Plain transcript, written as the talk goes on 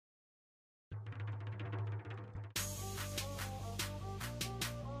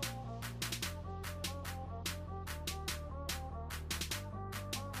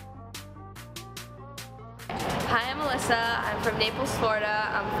Hi, I'm Alyssa. I'm from Naples, Florida.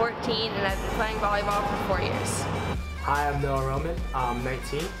 I'm 14 and I've been playing volleyball for 4 years. Hi, I'm Noah Roman. I'm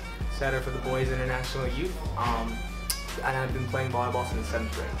 19, setter for the Boys International Youth, and I've been playing volleyball since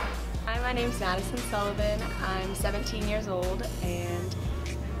 7th grade. Hi, my name's Madison Sullivan. I'm 17 years old and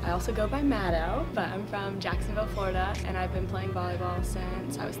I also go by Maddo, but I'm from Jacksonville, Florida, and I've been playing volleyball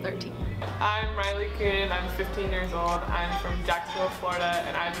since I was 13. I'm Riley Kuhn, I'm 15 years old. I'm from Jacksonville, Florida,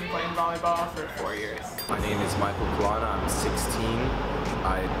 and I've been playing volleyball for 4 years. My name is Michael Kalana, I'm 16.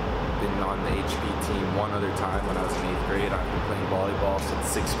 I've been on the HP team one other time when I was in 8th grade. I've been playing volleyball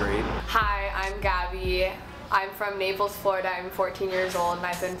since 6th grade. Hi, I'm Gabby. I'm from Naples, Florida. I'm 14 years old and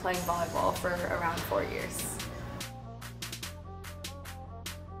I've been playing volleyball for around 4 years.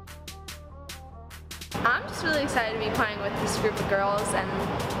 I'm just really excited to be playing with this group of girls and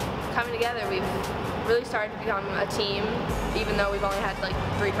coming together. We've really started to become a team, even though we've only had like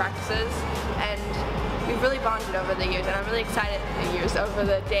 3 practices, and we've really bonded over the years, and I'm really excited over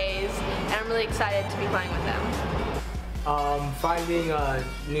the days, and I'm really excited to be playing with them. Finding a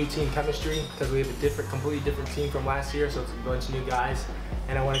new team chemistry, because we have a completely different team from last year, so it's a bunch of new guys,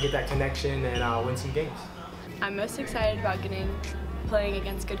 and I want to get that connection and win some games. I'm most excited about playing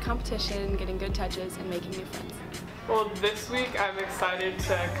against good competition, getting good touches, and making new friends. Well, this week I'm excited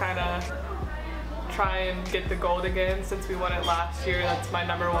to kind of try and get the gold again since we won it last year. That's my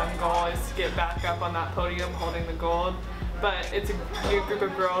 #1 goal, is to get back up on that podium holding the gold. But it's a new group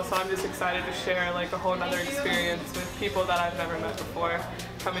of girls, so I'm just excited to share like a whole nother experience with people that I've never met before,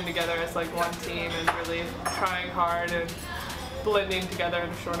 coming together as like one team and really trying hard and blending together in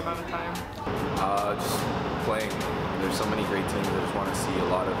a short amount of time. Just playing. There's so many great teams. I just want to see a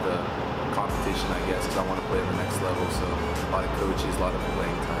lot of the competition, I guess, because I want to play at the next level. So a lot of coaches, a lot of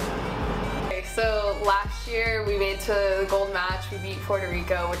playing time. Okay, so last year we made to the gold match. We beat Puerto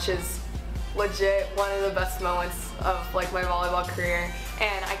Rico, which is legit one of the best moments of like my volleyball career.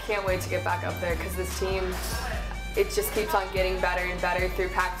 And I can't wait to get back up there because this team, it just keeps on getting better and better through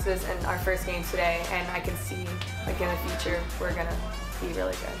practices and our first game today. And I can see like in the future we're gonna be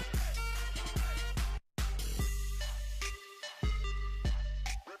really good.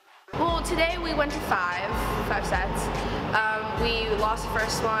 Well, today we went to five sets. We lost the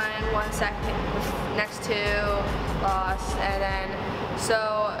first one, won second, next 2, lost, and then,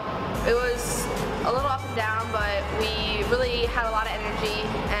 so it was a little up and down, but we really had a lot of energy,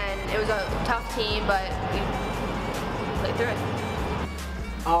 and it was a tough team, but we played through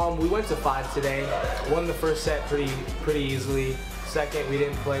it. We went to 5 today. Won the first set pretty easily. Second, we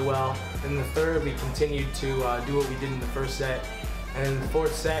didn't play well. In the third, we continued to do what we did in the first set. And in the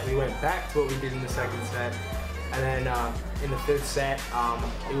 4th set, we went back to what we did in the 2nd set. And then in the 5th set,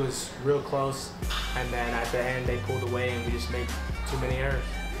 it was real close. And then at the end, they pulled away, and we just made too many errors.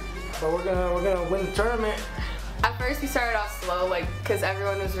 So we're gonna win the tournament. At first we started off slow, like, because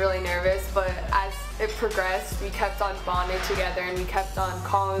everyone was really nervous, but as it progressed, we kept on bonding together and we kept on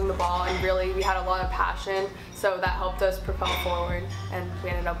calling the ball, and really we had a lot of passion, so that helped us propel forward, and we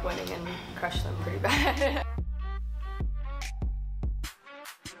ended up winning and we crushed them pretty bad.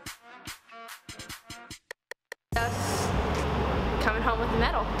 Us coming home with a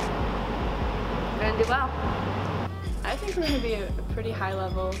medal. We're gonna do well. I think we're going to be a pretty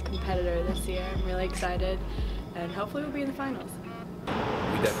high-level competitor this year. I'm really excited, and hopefully we'll be in the finals.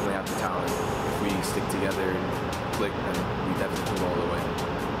 We definitely have the talent. If we stick together and click, then we definitely can go all the way.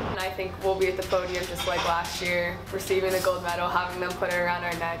 And I think we'll be at the podium just like last year, receiving the gold medal, having them put it around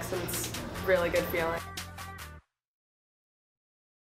our necks, and it's a really good feeling.